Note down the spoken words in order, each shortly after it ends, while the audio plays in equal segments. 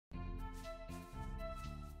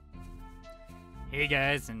Hey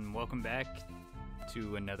guys, and welcome back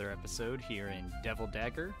to another episode here in Devil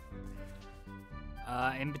Dagger.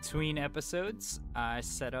 In between episodes, I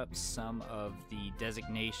set up some of the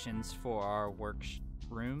designations for our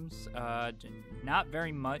rooms. Not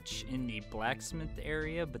very much in the blacksmith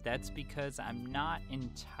area, but that's because I'm not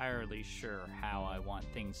entirely sure how I want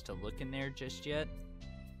things to look in there just yet.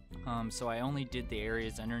 So I only did the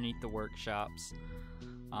areas underneath the workshops.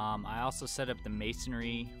 I also set up the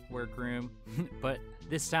masonry workroom, but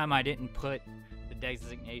this time I didn't put the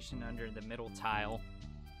designation under the middle tile.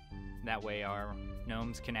 That way our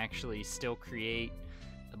gnomes can actually still create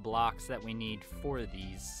the blocks that we need for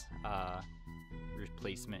these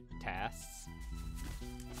replacement tasks.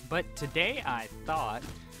 But today I thought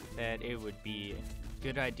that it would be a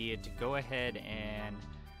good idea to go ahead and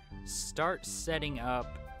start setting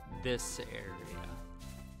up this area.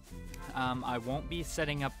 I won't be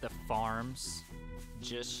setting up the farms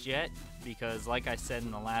just yet because, like I said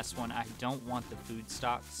in the last one, I don't want the food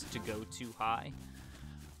stocks to go too high.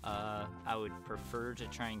 I would prefer to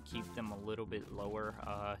try and keep them a little bit lower.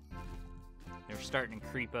 They're starting to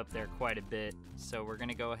creep up there quite a bit, so we're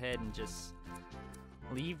gonna go ahead and just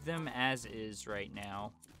leave them as is right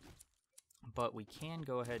now. But we can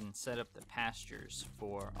go ahead and set up the pastures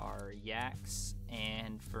for our yaks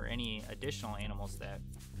and for any additional animals that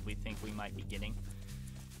we think we might be getting.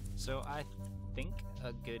 So I think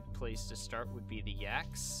a good place to start would be the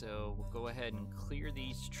yaks. So we'll go ahead and clear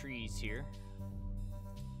these trees here.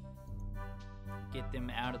 Get them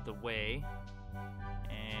out of the way.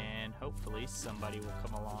 And hopefully somebody will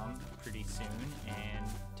come along pretty soon and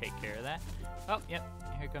take care of that. Oh, yep,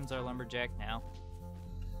 here comes our lumberjack now.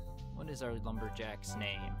 What is our lumberjack's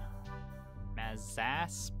name?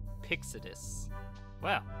 Mazas-Pixidus.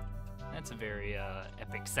 Wow, that's a very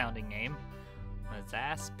epic sounding name.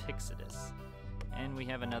 Mazas-Pixidus. And we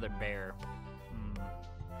have another bear.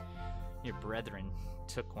 Your brethren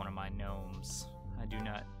took one of my gnomes. I do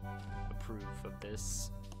not approve of this.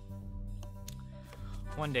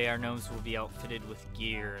 One day our gnomes will be outfitted with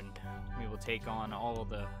gear and we will take on all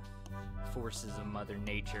the forces of Mother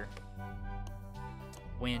Nature.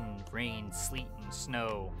 Wind, rain, sleet, and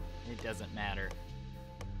snow. It doesn't matter.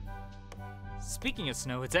 Speaking of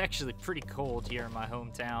snow, it's actually pretty cold here in my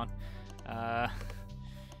hometown. I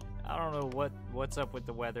don't know what's up with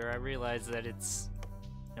the weather. I realize that it's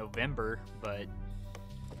November, but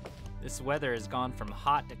this weather has gone from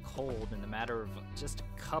hot to cold in the matter of just a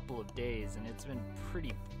couple of days, and it's been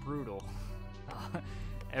pretty brutal.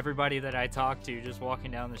 Everybody that I talk to just walking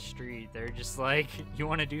down the street, they're just like, you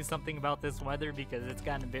want to do something about this weather because it's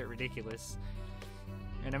gotten a bit ridiculous.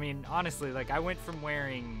 And I mean, honestly, like I went from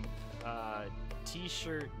wearing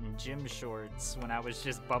t-shirt and gym shorts when I was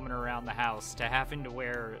just bumming around the house to having to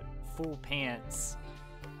wear full pants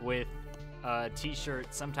with a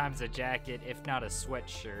t-shirt, sometimes a jacket, if not a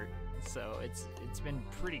sweatshirt. So it's been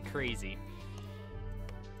pretty crazy.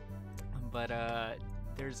 But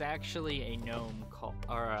there's actually a gnome called,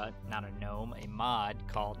 not a gnome, a mod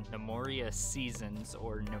called Gnomoria Seasons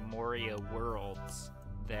or Gnomoria Worlds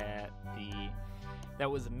that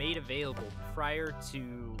was made available prior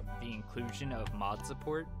to the inclusion of mod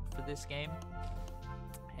support for this game,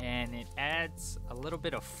 and it adds a little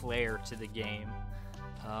bit of flair to the game.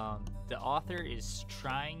 The author is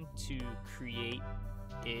trying to create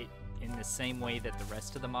it in the same way that the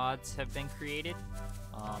rest of the mods have been created.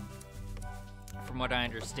 From what I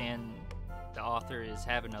understand, the author is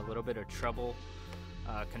having a little bit of trouble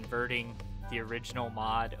converting the original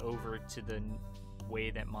mod over to the way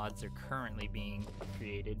that mods are currently being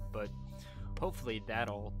created, but hopefully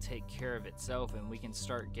that'll take care of itself and we can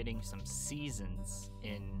start getting some seasons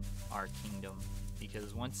in our kingdom,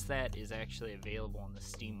 because once that is actually available in the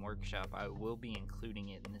Steam Workshop, I will be including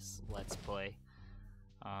it in this Let's Play.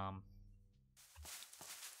 I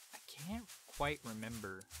can't quite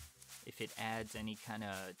remember if it adds any kind of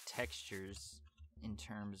textures in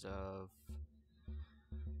terms of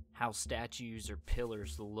how statues or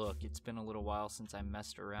pillars look. It's been a little while since I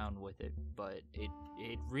messed around with it, but it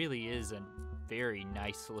really is a very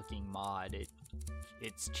nice looking mod.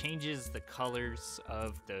 It changes the colors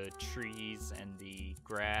of the trees and the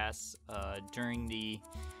grass. During the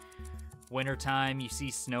wintertime, you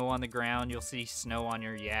see snow on the ground, you'll see snow on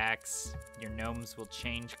your yaks. Your gnomes will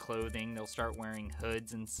change clothing, they'll start wearing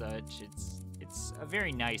hoods and such. It's a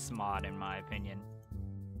very nice mod in my opinion.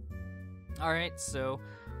 Alright, so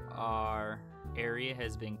our area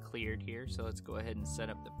has been cleared here, so let's go ahead and set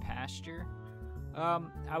up the pasture.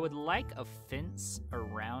 I would like a fence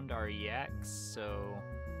around our yaks, so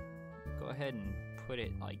go ahead and put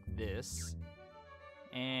it like this.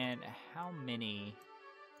 And how many...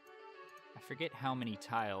 I forget how many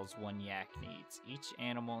tiles one yak needs. Each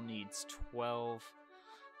animal needs 12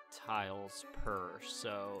 tiles per.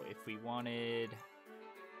 So if we wanted...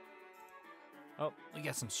 Oh, we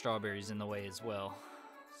got some strawberries in the way as well.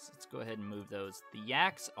 So let's go ahead and move those. The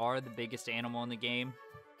yaks are the biggest animal in the game,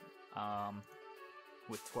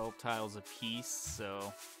 with 12 tiles apiece.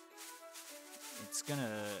 So it's gonna,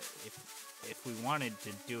 if we wanted to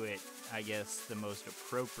do it, I guess the most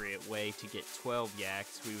appropriate way to get 12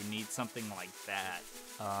 yaks, we would need something like that.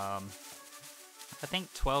 I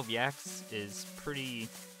think 12 yaks is pretty...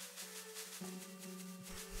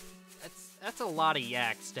 That's a lot of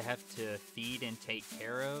yaks to have to feed and take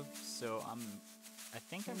care of, so I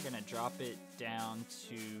think I'm gonna drop it down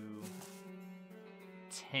to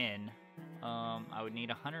 10. I would need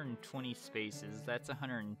 120 spaces. That's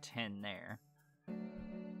 110 there.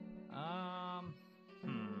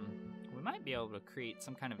 We might be able to create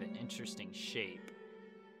some kind of an interesting shape.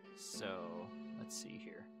 So let's see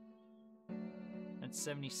here. That's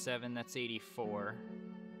 77. That's 84.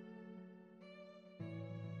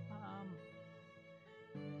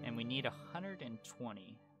 And we need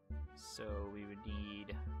 120. So we would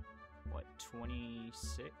need, what,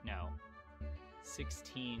 26? No.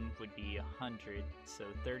 16 would be 100, so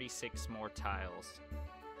 36 more tiles.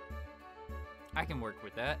 I can work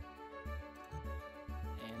with that.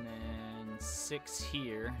 And then 6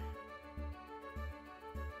 here.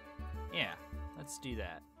 Yeah, let's do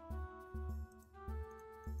that.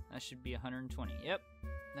 That should be 120. Yep,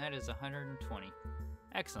 that is 120.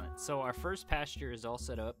 Excellent. So our first pasture is all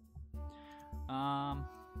set up.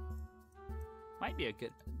 Might be a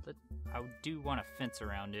good... I do want a fence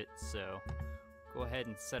around it, so go ahead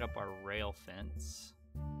and set up our rail fence.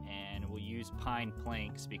 And we'll use pine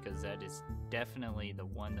planks because that is definitely the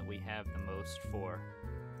one that we have the most for.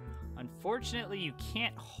 Unfortunately, you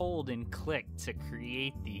can't hold and click to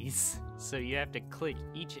create these, so you have to click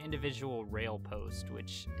each individual rail post,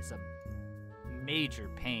 which is a major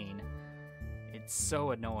pain. It's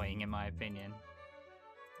so annoying in my opinion.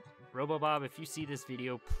 RoboBob, if you see this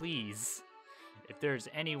video, please, if there's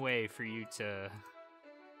any way for you to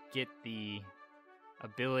get the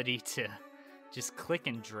ability to just click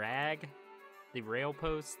and drag the rail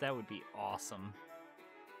posts, that would be awesome.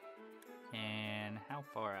 And how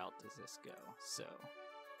far out does this go? So,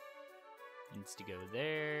 needs to go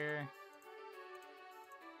there.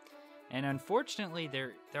 And unfortunately,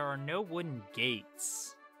 there are no wooden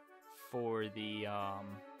gates for the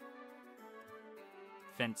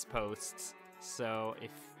fence posts. So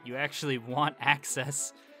if you actually want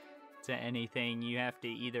access to anything, you have to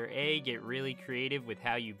either A, get really creative with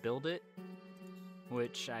how you build it,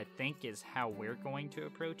 which I think is how we're going to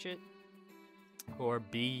approach it, or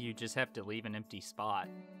B, you just have to leave an empty spot,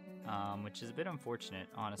 which is a bit unfortunate,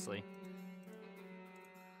 honestly.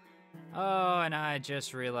 Oh, and I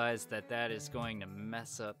just realized that that is going to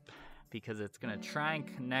mess up because it's going to try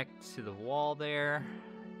and connect to the wall there,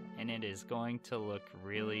 and it is going to look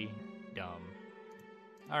really dumb.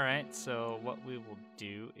 Alright, so what we will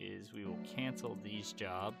do is we will cancel these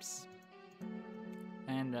jobs,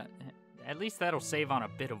 and at least that'll save on a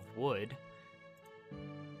bit of wood.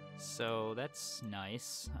 So that's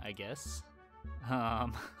nice, I guess.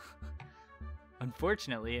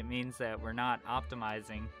 Unfortunately, it means that we're not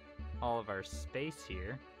optimizing all of our space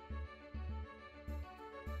here.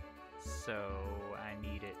 So I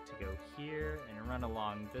need it to go here and run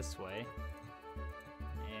along this way.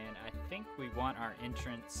 And I think we want our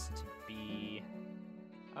entrance to be...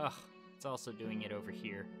 Ugh, it's also doing it over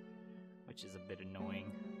here, which is a bit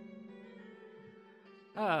annoying.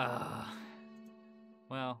 Well,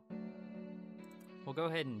 we'll go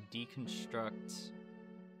ahead and deconstruct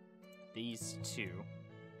these two,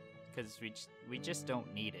 because we just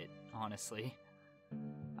don't need it, honestly.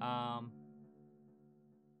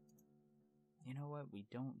 You know what? We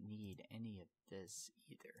don't need any of this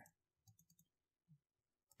either.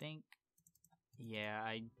 Yeah,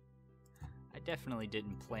 I definitely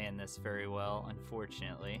didn't plan this very well,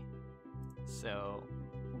 unfortunately. So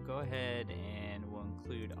we'll go ahead and we'll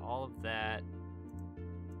include all of that.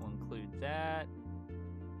 We'll include that,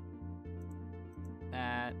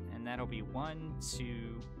 and that'll be 1,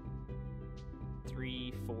 2,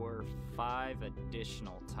 3, 4, 5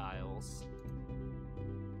 additional tiles.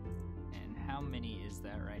 And how many is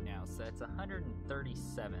that right now? So that's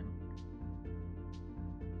 137.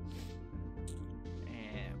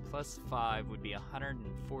 And plus 5 would be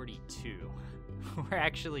 142. We're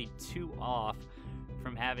actually 2 off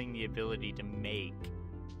from having the ability to make,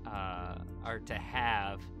 or to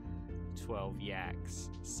have 12 yaks.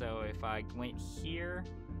 So if I went here,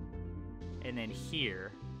 and then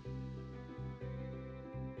here,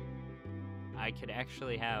 I could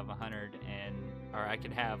actually have I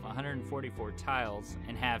could have 144 tiles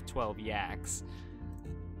and have 12 yaks.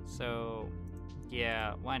 So,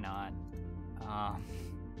 yeah, why not?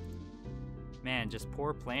 Man, just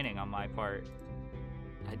poor planning on my part.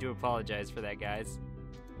 I do apologize for that, guys.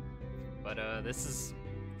 But this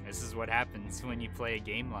is what happens when you play a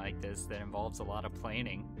game like this that involves a lot of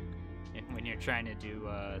planning, and when you're trying to do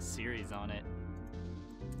a series on it.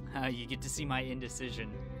 You get to see my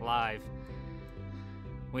indecision live,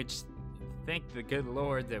 which, thank the good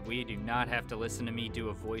Lord that we do not have to listen to me do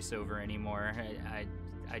a voiceover anymore.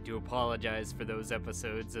 I do apologize for those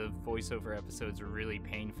episodes of voiceover episodes are really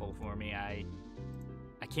painful for me. I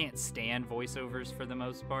can't stand voiceovers for the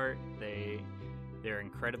most part. They're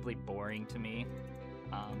incredibly boring to me,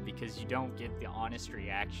 because you don't get the honest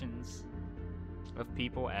reactions of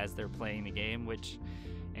people as they're playing the game, which,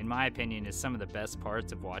 in my opinion, is some of the best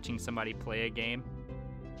parts of watching somebody play a game.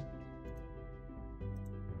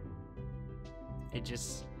 It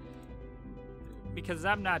just... because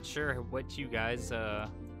I'm not sure what you guys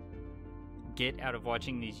get out of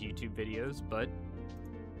watching these YouTube videos, but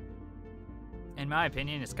in my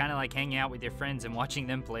opinion, it's kind of like hanging out with your friends and watching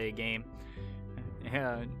them play a game.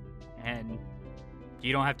 And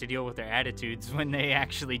you don't have to deal with their attitudes when they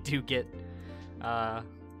actually do get a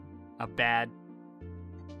bad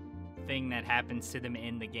thing that happens to them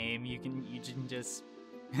in the game. You can just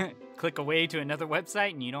click away to another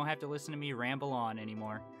website and you don't have to listen to me ramble on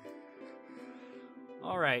anymore.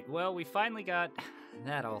 Alright, well, we finally got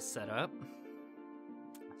that all set up.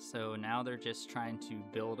 So now they're just trying to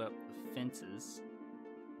build up the fences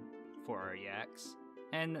for our yaks.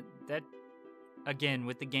 And that, again,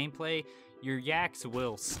 with the gameplay, your yaks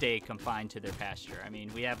will stay confined to their pasture. I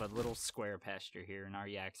mean, we have a little square pasture here, and our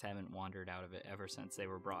yaks haven't wandered out of it ever since they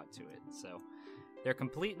were brought to it. So they're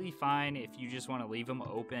completely fine if you just want to leave them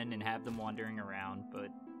open and have them wandering around, but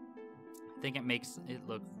I think it makes it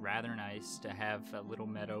look rather nice to have a little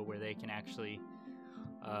meadow where they can actually,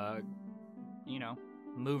 you know,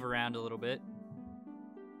 move around a little bit.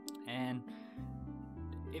 And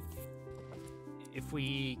if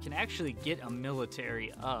we can actually get a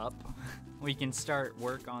military up, we can start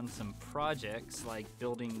work on some projects like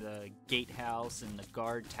building the gatehouse and the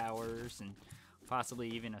guard towers and possibly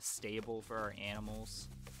even a stable for our animals,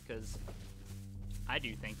 because I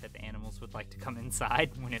do think that the animals would like to come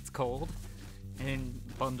inside when it's cold and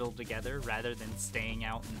bundled together rather than staying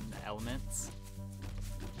out in the elements.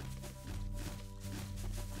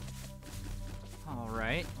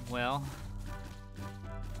 Alright, well,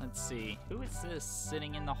 let's see. Who is this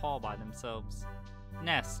sitting in the hall by themselves?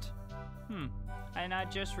 Nest. And I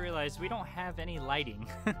just realized we don't have any lighting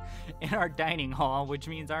in our dining hall, which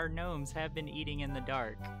means our gnomes have been eating in the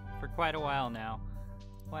dark for quite a while now.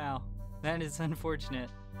 Wow, that is unfortunate.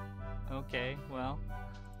 Okay, well,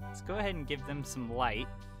 let's go ahead and give them some light.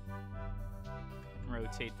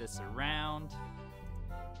 Rotate this around.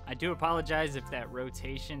 I do apologize if that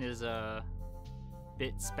rotation is a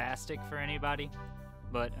bit spastic for anybody,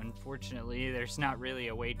 but unfortunately there's not really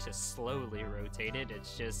a way to slowly rotate it.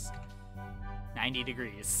 It's just 90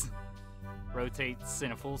 degrees. Rotates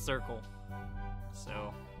in a full circle.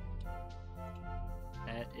 So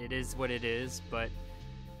it is what it is, but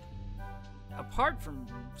apart from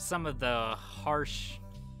some of the harsh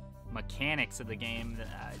mechanics of the game,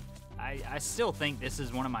 I still think this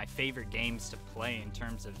is one of my favorite games to play in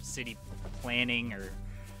terms of city planning or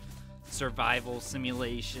survival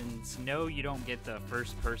simulations. No, you don't get the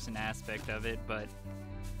first-person aspect of it, but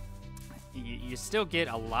you still get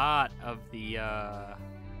a lot of the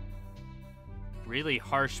really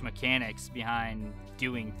harsh mechanics behind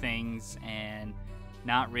doing things and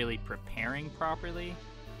not really preparing properly.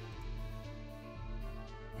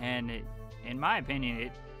 And in my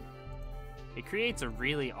opinion, it creates a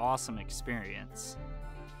really awesome experience.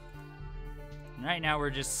 And right now we're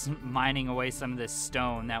just mining away some of this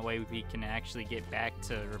stone, that way we can actually get back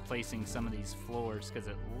to replacing some of these floors, because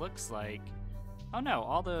it looks like, oh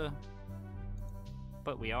no,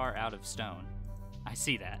 but we are out of stone. I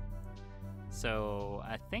see that. So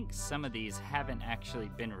I think some of these haven't actually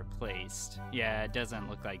been replaced. Yeah, it doesn't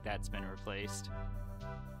look like that's been replaced.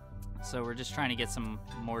 So we're just trying to get some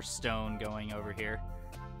more stone going over here.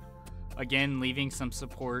 Again, leaving some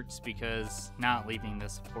supports, because not leaving the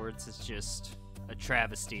supports is just a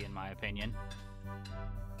travesty in my opinion.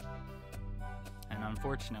 And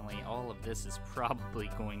unfortunately, all of this is probably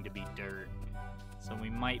going to be dirt. So we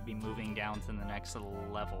might be moving down to the next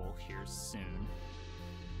level here soon.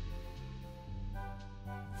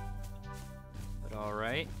 But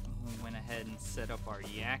alright, we went ahead and set up our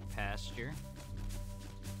yak pasture.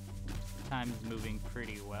 Time's moving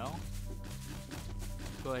pretty well.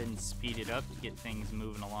 go ahead and speed it up to get things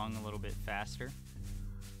moving along a little bit faster.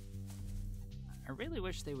 I really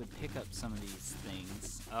wish they would pick up some of these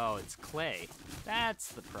things. Oh, it's clay. That's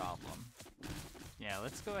the problem. Yeah,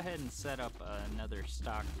 let's go ahead and set up another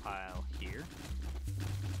stockpile here.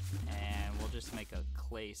 And we'll just make a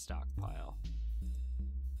clay stockpile.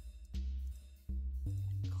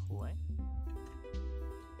 Clay.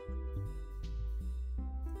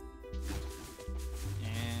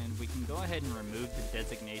 And we can go ahead and remove the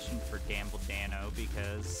designation for Gamble Dano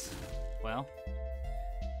because, well,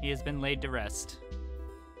 he has been laid to rest.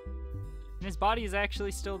 And his body is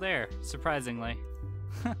actually still there, surprisingly.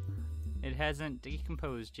 It hasn't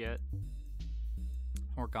decomposed yet.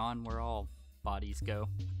 Or gone where all bodies go.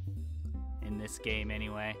 In this game,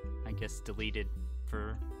 anyway. I guess deleted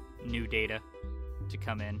for new data to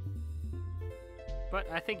come in. But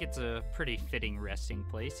I think it's a pretty fitting resting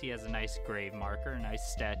place. He has a nice grave marker, a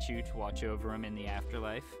nice statue to watch over him in the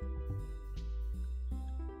afterlife.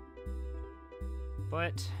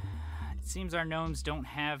 But it seems our gnomes don't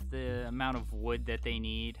have the amount of wood that they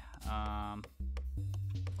need.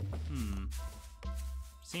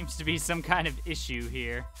 Seems to be some kind of issue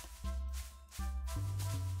here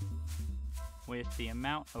with the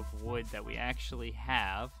amount of wood that we actually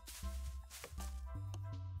have.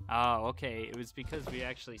 Oh, okay. It was because we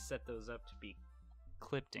actually set those up to be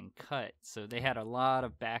clipped and cut. So they had a lot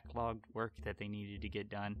of backlogged work that they needed to get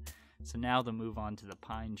done. So now they'll move on to the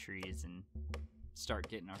pine trees and start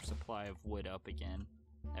getting our supply of wood up again.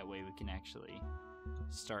 That way we can actually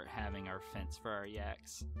start having our fence for our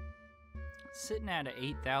yaks. Sitting at a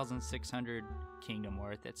 8,600 kingdom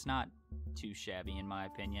worth. That's not too shabby in my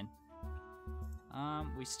opinion.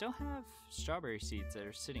 We still have strawberry seeds that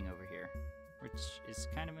are sitting over here, which is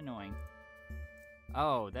kind of annoying.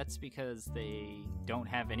 Oh, that's because they don't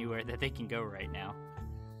have anywhere that they can go right now.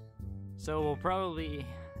 So we'll probably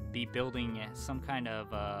be building some kind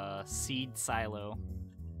of seed silo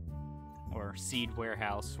or seed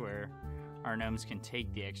warehouse where our gnomes can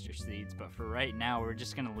take the extra seeds, but for right now we're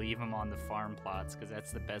just going to leave them on the farm plots because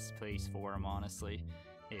that's the best place for them, honestly.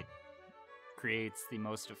 It creates the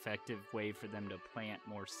most effective way for them to plant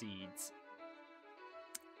more seeds.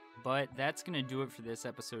 But that's going to do it for this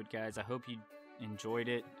episode, guys. I hope you enjoyed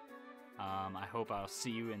it. I hope I'll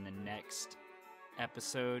see you in the next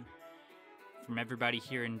episode. From everybody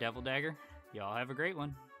here in Devil Dagger, y'all have a great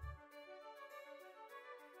one.